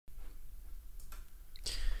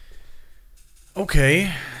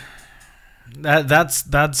Okay. That's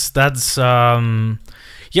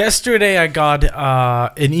yesterday I got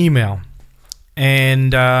an email,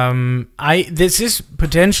 and I this is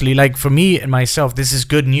potentially, like, for me and myself, this is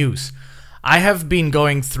good news. I have been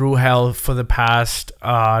going through hell for the past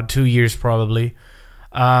 2 years probably,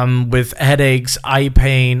 with headaches, eye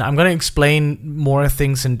pain. I'm gonna explain more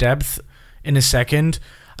things in depth in a second.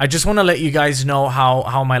 I just want to let you guys know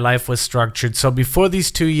how my life was structured. So before these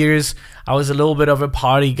 2 years, I was a little bit of a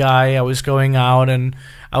party guy. I was going out, and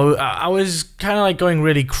I was kind of like going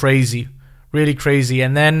really crazy.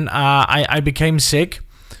 And then I became sick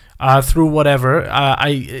through whatever.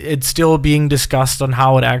 It's still being discussed on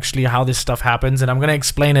how this stuff happens, and I'm gonna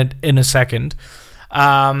explain it in a second.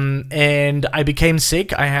 And I became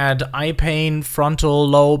sick. I had eye pain, frontal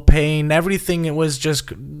lobe pain, everything. It was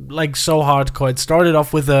just like so hardcore. It started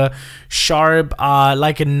off with a sharp,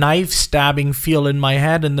 like a knife stabbing feel in my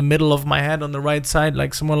head, in the middle of my head on the right side,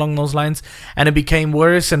 like somewhere along those lines. And it became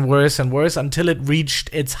worse and worse and worse until it reached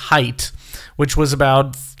its height, which was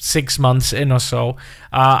about 6 months in or so.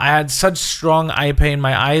 I had such strong eye pain.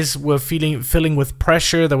 My eyes were filling with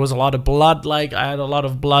pressure. There was a lot of blood. Like, I had a lot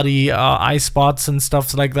of bloody eye spots and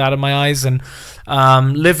stuff like that in my eyes. And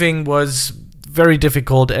living was very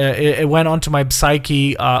difficult. It went onto my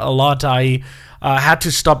psyche a lot. I had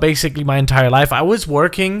to stop basically my entire life. I was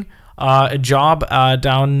working a job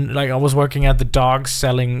down, like I was working at the docks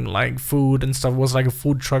selling like food and stuff. It was like a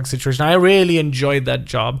food truck situation. I really enjoyed that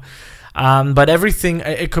job. But everything,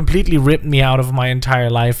 it completely ripped me out of my entire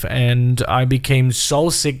life, and I became so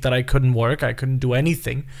sick that I couldn't work. I couldn't do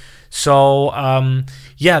anything. So,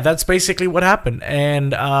 yeah, that's basically what happened.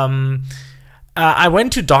 And I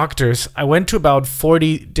went to doctors. I went to about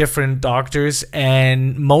 40 different doctors,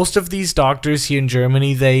 and most of these doctors here in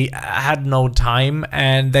Germany, they had no time,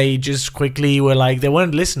 and they just quickly were like, they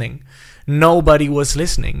weren't listening. Nobody was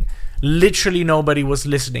listening. Literally nobody was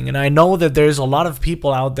listening. And I know that there's a lot of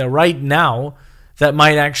people out there right now that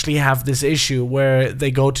might actually have this issue where they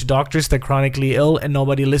go to doctors, they're chronically ill, and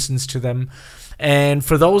nobody listens to them. And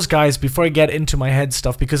for those guys, before I get into my head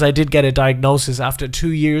stuff, because I did get a diagnosis after 2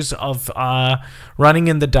 years of running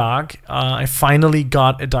in the dark, I finally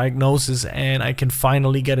got a diagnosis, and I can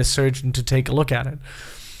finally get a surgeon to take a look at it.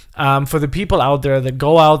 For the people out there that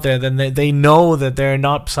go out there, then they know that they're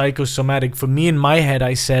not psychosomatic. For me, in my head,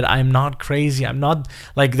 I said, I'm not crazy. I'm not,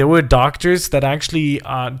 like, there were doctors that actually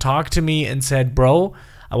talked to me and said, bro,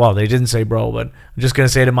 well, they didn't say bro, but I'm just going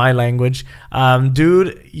to say it in my language.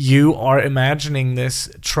 Dude, you are imagining this.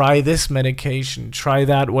 Try this medication. Try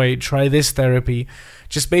that way. Try this therapy.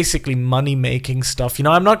 Just basically money-making stuff. You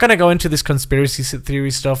know, I'm not going to go into this conspiracy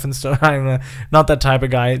theory stuff and stuff. I'm not that type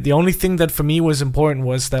of guy. The only thing that for me was important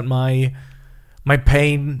was that my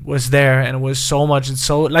pain was there, and it was so much. It's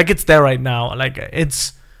so, like, it's there right now. Like,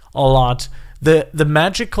 it's a lot. The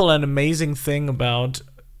magical and amazing thing about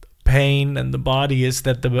pain and the body is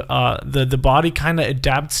that the body kind of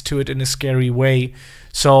adapts to it in a scary way.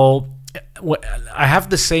 So I have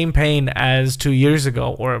the same pain as 2 years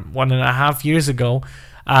ago or 1.5 years ago,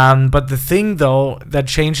 but the thing though that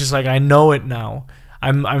changes, like, I know it now.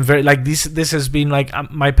 I'm very, like, this has been like,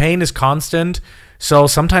 my pain is constant. So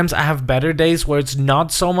sometimes I have better days where it's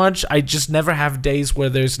not so much. I just never have days where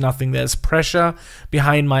there's nothing. There's pressure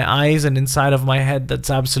behind my eyes and inside of my head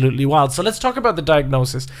that's absolutely wild. So let's talk about the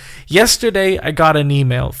diagnosis. Yesterday, I got an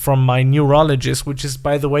email from my neurologist, which is,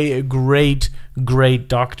 by the way, a great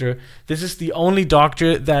doctor. This is the only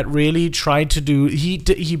doctor that really tried to do,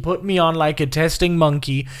 he put me on like a testing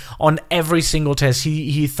monkey on every single test.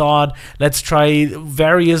 He thought, let's try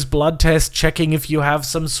various blood tests checking if you have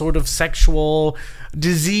some sort of sexual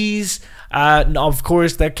disease. Of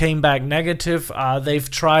course, that came back negative. They've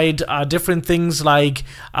tried different things like,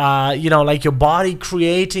 you know, like your body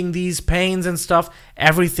creating these pains and stuff.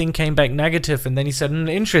 Everything came back negative. And then he said,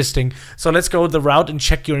 interesting. So let's go the route and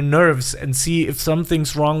check your nerves and see if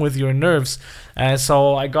something's wrong with your nerves.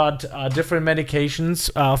 So I got different medications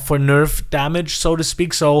for nerve damage, so to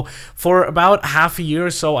speak. So for about half a year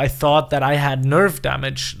or so, I thought that I had nerve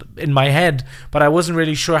damage in my head, but I wasn't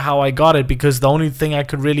really sure how I got it, because the only thing I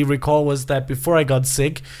could really recall was that before I got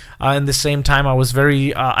sick, in the same time I was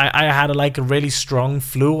very, I had like a really strong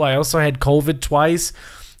flu. I also had COVID twice.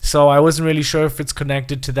 So I wasn't really sure if it's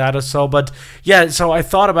connected to that or so. But yeah, so I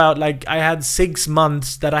thought about, like, I had 6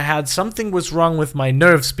 months that I had something was wrong with my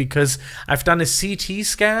nerves, because I've done a CT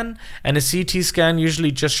scan, and a CT scan usually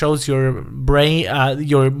just shows your brain,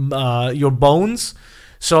 your bones.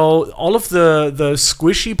 So all of the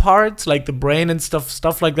squishy parts, like the brain and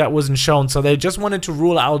stuff like that, wasn't shown. So they just wanted to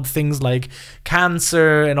rule out things like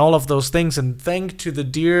cancer and all of those things. And thank to the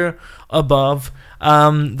dear above,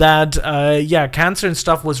 that cancer and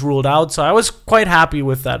stuff was ruled out. So I was quite happy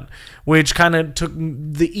with that, which kind of took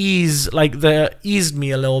the eased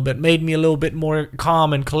me a little bit, made me a little bit more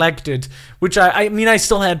calm and collected. Which I mean, I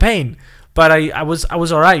still had pain, but I was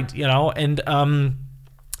all right, you know. And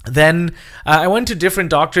then I went to different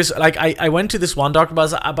doctors. Like I went to this one doctor,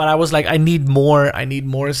 but I was like, I need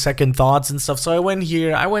more second thoughts and stuff. So I went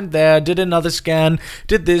here, I went there, did another scan,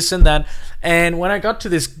 did this and that. And when I got to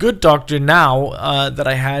this good doctor now that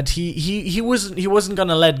I had, he wasn't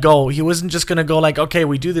gonna let go. He wasn't just gonna go like, okay,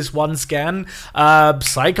 we do this one scan.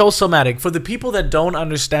 Psychosomatic. For the people that don't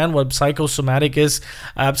understand what psychosomatic is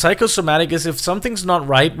if something's not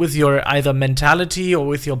right with your either mentality or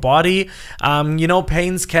with your body, you know,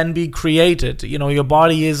 pains can be created. You know, the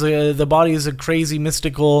body is a crazy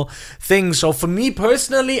mystical thing. So for me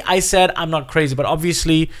personally, I said I'm not crazy, but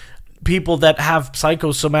obviously people that have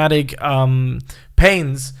psychosomatic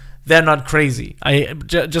pains, they're not crazy. I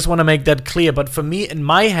just want to make that clear. But for me, in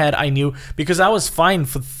my head, I knew, because I was fine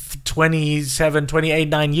for 27, 28,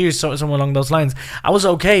 9 years, so somewhere along those lines. I was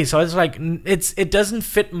okay. So I was like, it doesn't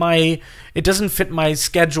fit my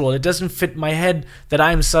schedule. It doesn't fit my head that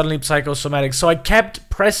I'm suddenly psychosomatic. So I kept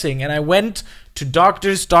pressing, and I went to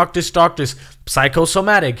doctors,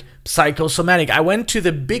 psychosomatic. I went to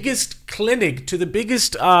the biggest clinic, to the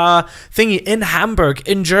biggest thingy in Hamburg,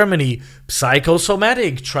 in Germany.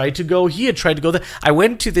 Psychosomatic. Tried to go here, tried to go there. I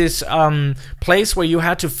went to this place where you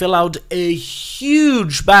had to fill out a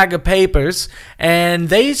huge bag of papers, and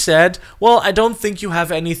they said, well, I don't think you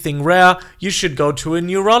have anything rare. You should go to a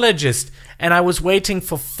neurologist. And I was waiting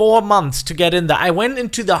for 4 months to get in there. I went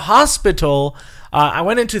into the hospital. I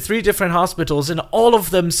went into 3 different hospitals, and all of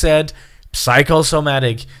them said,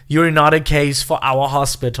 psychosomatic, you're not a case for our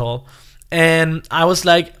hospital. And I was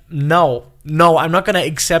like, no, I'm not gonna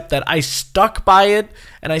accept that. I stuck by it,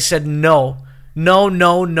 and I said, no.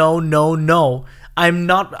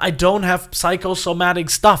 I don't have psychosomatic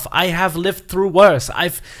stuff. I have lived through worse.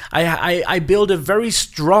 I build a very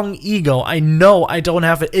strong ego. I know I don't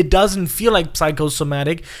have it. It doesn't feel like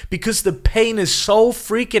psychosomatic because the pain is so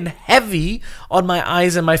freaking heavy on my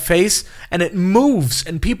eyes and my face, and it moves,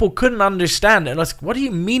 and people couldn't understand. And I was like, what do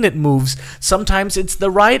you mean it moves? Sometimes it's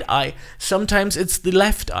the right eye. Sometimes it's the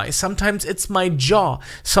left eye. Sometimes it's my jaw.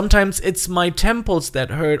 Sometimes it's my temples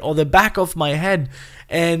that hurt, or the back of my head.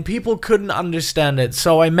 And people couldn't understand it.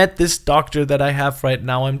 So I met this doctor that I have right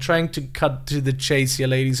now. I'm trying to cut to the chase here,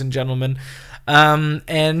 ladies and gentlemen.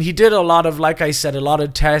 And he did a lot of, like I said, a lot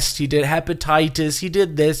of tests. He did hepatitis. He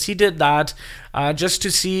did this. He did that. Just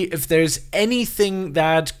to see if there's anything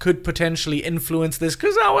that could potentially influence this.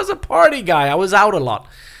 Because I was a party guy. I was out a lot.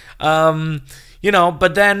 You know,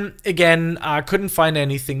 but then again, I couldn't find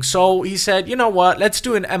anything. So he said, you know what, let's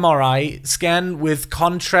do an MRI scan with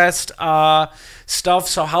contrast stuff.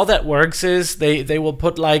 So how that works is they will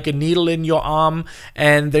put like a needle in your arm,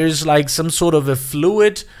 and there's like some sort of a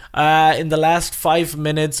fluid in the last 5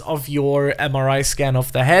 minutes of your MRI scan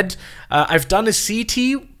of the head. I've done a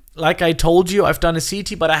CT, like I told you, I've done a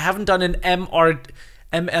CT, but I haven't done an MRT.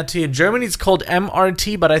 In Germany it's called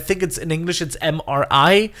MRT, but I think it's in English it's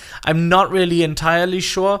MRI. I'm not really entirely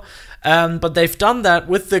sure. But they've done that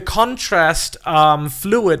with the contrast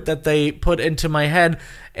fluid that they put into my head.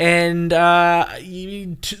 And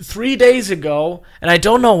 3 days ago, and I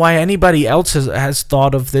don't know why anybody else has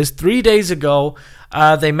thought of this, 3 days ago,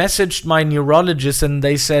 they messaged my neurologist and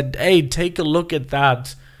they said, hey, take a look at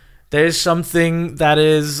that. There's something that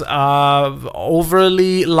is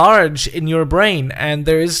overly large in your brain, and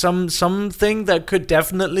there is something that could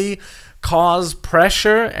definitely cause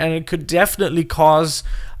pressure, and it could definitely cause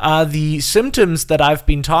the symptoms that I've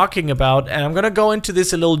been talking about. And I'm gonna go into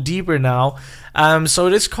this a little deeper now. So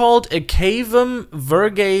it is called a Cavum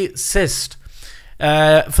Vergae Cyst.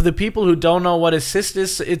 For the people who don't know what a cyst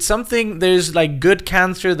is, it's something, there's like good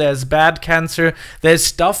cancer, there's bad cancer, there's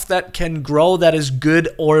stuff that can grow that is good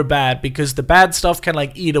or bad, because the bad stuff can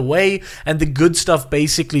like eat away, and the good stuff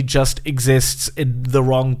basically just exists in the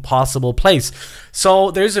wrong possible place.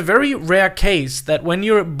 So there's a very rare case that when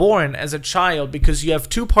you're born as a child, because you have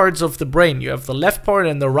 2 parts of the brain, you have the left part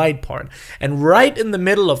and the right part, and right in the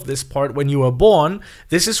middle of this part, when you are born,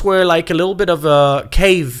 this is where like a little bit of a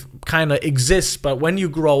cave kind of exists, but when you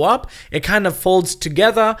grow up, it kind of folds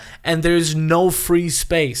together and there's no free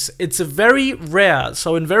space. It's a very rare,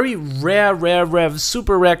 so in very rare,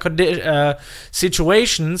 super rare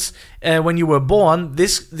situations, when you were born,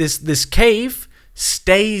 this cave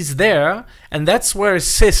stays there, and that's where a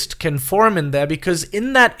cyst can form in there, because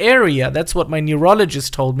in that area, that's what my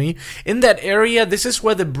neurologist told me, in that area, this is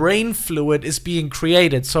where the brain fluid is being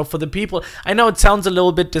created. So for the people, I know it sounds a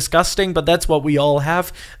little bit disgusting, but that's what we all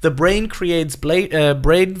have. The brain creates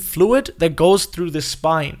brain fluid that goes through the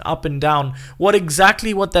spine, up and down. What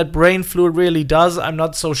that brain fluid really does, I'm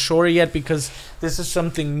not so sure yet, because this is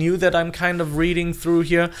something new that I'm kind of reading through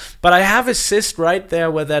here. But I have a cyst right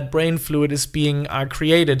there where that brain fluid is being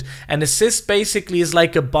created. And a cyst basically is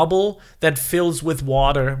like a bubble that fills with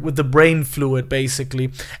water, with the brain fluid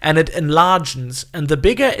basically. And it enlarges. And the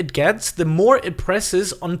bigger it gets, the more it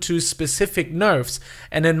presses onto specific nerves.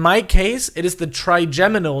 And in my case, it is the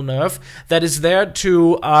trigeminal nerve that is there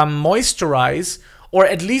to moisturize, or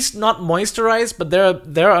at least not moisturize, but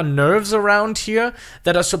there are nerves around here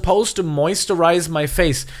that are supposed to moisturize my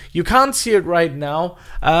face. You can't see it right now,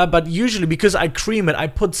 but usually because I cream it, I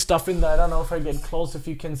put stuff in there. I don't know if I get close, if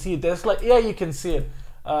you can see it. There's like, yeah, you can see it.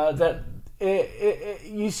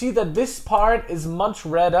 You see that this part is much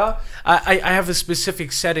redder. I have a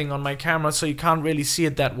specific setting on my camera, so you can't really see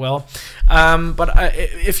it that well. But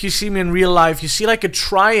if you see me in real life, you see like a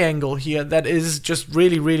triangle here that is just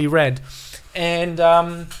really, really red. And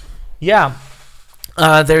yeah,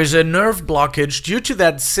 there's a nerve blockage due to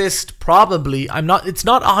that cyst, probably. It's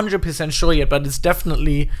not 100% sure yet, but it's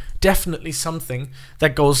definitely something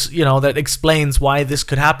that goes, you know, that explains why this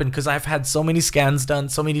could happen, because I've had so many scans done,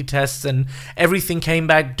 so many tests, and everything came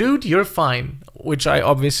back, dude, you're fine, which I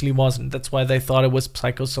obviously wasn't. That's why they thought it was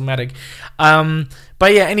psychosomatic. But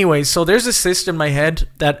yeah, anyway, so there's a cyst in my head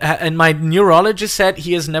that, and my neurologist said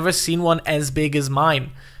he has never seen one as big as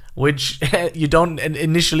mine, which you don't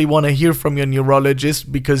initially want to hear from your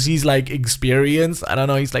neurologist, because he's like experienced. I don't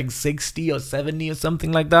know, he's like 60 or 70 or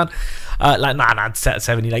something like that. Like, nah, not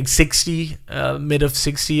 70, like 60, mid of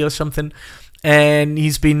 60 or something. And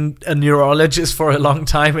he's been a neurologist for a long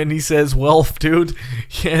time, and he says, well, dude,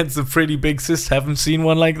 yeah, it's a pretty big cyst. Haven't seen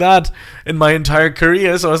one like that in my entire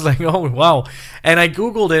career. So I was like, oh, wow. And I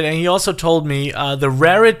Googled it, and he also told me the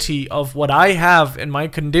rarity of what I have in my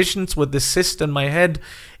conditions with the cyst in my head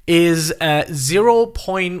is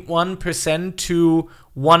 0.1% to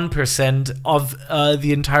 1% of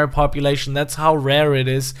the entire population. That's how rare it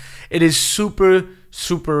is. It is super,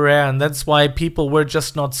 super rare, and that's why people were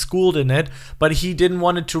just not schooled in it. But he didn't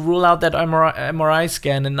want it to rule out that MRI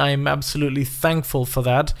scan, and I'm absolutely thankful for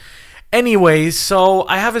that. Anyway, so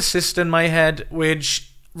I have a cyst in my head, which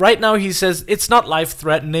right now he says it's not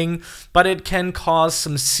life-threatening, but it can cause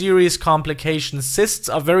some serious complications. Cysts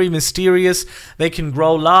are very mysterious. They can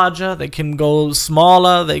grow larger, they can go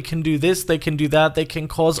smaller, they can do this, they can do that, they can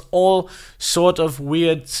cause all sort of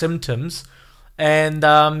weird symptoms. And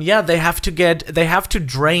yeah, they have to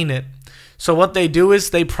drain it. So what they do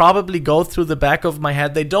is they probably go through the back of my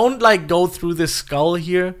head. They don't like go through the skull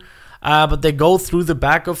here, but they go through the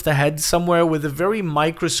back of the head somewhere with a very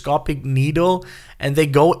microscopic needle, and they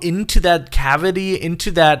go into that cavity,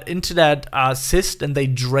 into that cyst, and they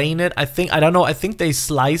drain it. I don't know, I think they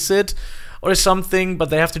slice it or something, but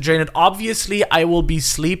they have to drain it. Obviously, I will be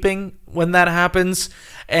sleeping when that happens,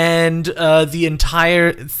 and the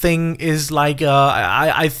entire thing is like,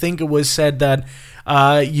 I think it was said that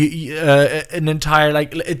an entire,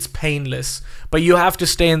 like, it's painless, but you have to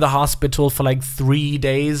stay in the hospital for like 3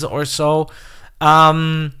 days or so.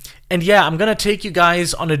 And yeah, I'm gonna take you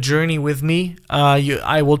guys on a journey with me.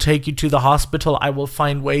 I will take you to the hospital. I will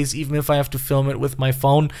find ways, even if I have to film it with my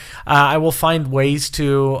phone, I will find ways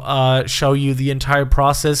to show you the entire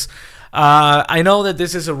process. I know that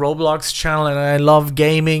this is a Roblox channel, and I love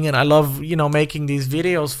gaming, and I love, you know, making these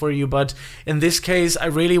videos for you, but in this case, I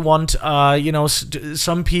really want, you know,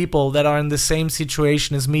 some people that are in the same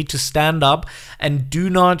situation as me to stand up and do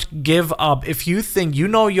not give up. If you think you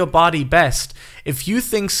know your body best, if you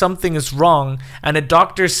think something is wrong, and a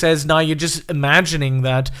doctor says, no, you're just imagining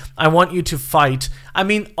that, I want you to fight. I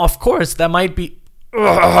mean, of course, that might be,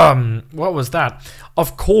 what was that?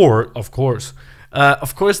 Of course,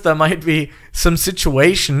 there might be some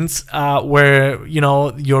situations where, you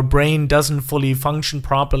know, your brain doesn't fully function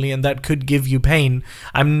properly, and that could give you pain.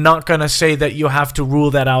 I'm not gonna say that you have to rule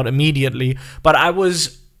that out immediately, but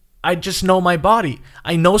I just know my body.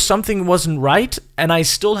 I know something wasn't right, and I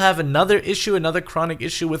still have another issue, another chronic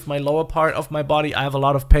issue with my lower part of my body. I have a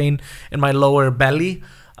lot of pain in my lower belly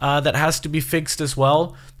that has to be fixed as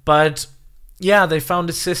well. But yeah, they found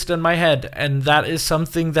a cyst in my head, and that is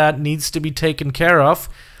something that needs to be taken care of.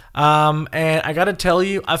 And I gotta tell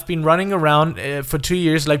you, I've been running around for 2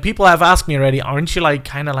 years. Like, people have asked me already, aren't you like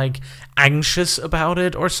kind of like anxious about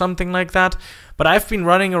it or something like that? But I've been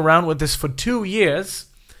running around with this for 2 years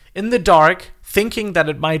in the dark, thinking that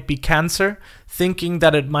it might be cancer, thinking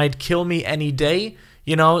that it might kill me any day,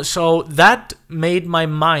 you know. So that made my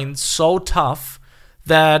mind so tough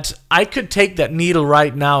that I could take that needle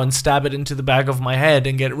right now and stab it into the back of my head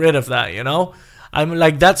and get rid of that, you know. I'm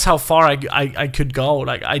like, that's how far I could go.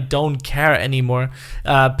 Like, I don't care anymore.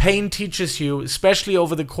 Pain teaches you, especially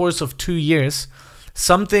over the course of 2 years,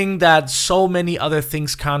 something that so many other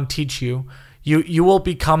things can't teach you. You will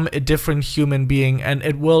become a different human being, and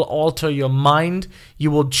it will alter your mind.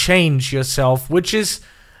 You will change yourself, which is,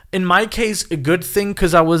 in my case, a good thing,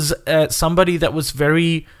 because I was somebody that was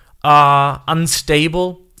very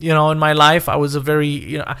unstable, you know, in my life. I was a very,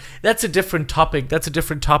 you know, that's a different topic.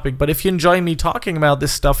 But if you enjoy me talking about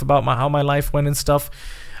this stuff, about how my life went and stuff,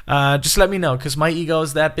 just let me know, because my ego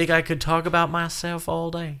is that big. I could talk about myself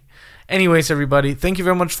all day. Anyways, everybody, thank you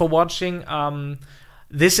very much for watching.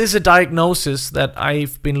 This is a diagnosis that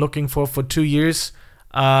I've been looking for 2 years.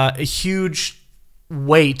 A huge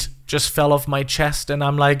weight just fell off my chest, and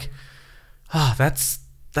I'm like, oh, that's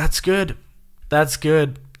good. That's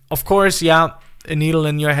good. Of course, yeah, a needle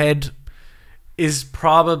in your head is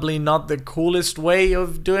probably not the coolest way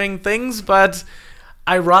of doing things, but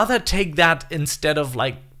I rather take that instead of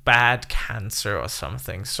like bad cancer or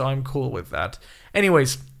something. So I'm cool with that.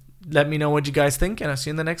 Anyways, let me know what you guys think, and I'll see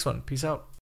you in the next one. Peace out.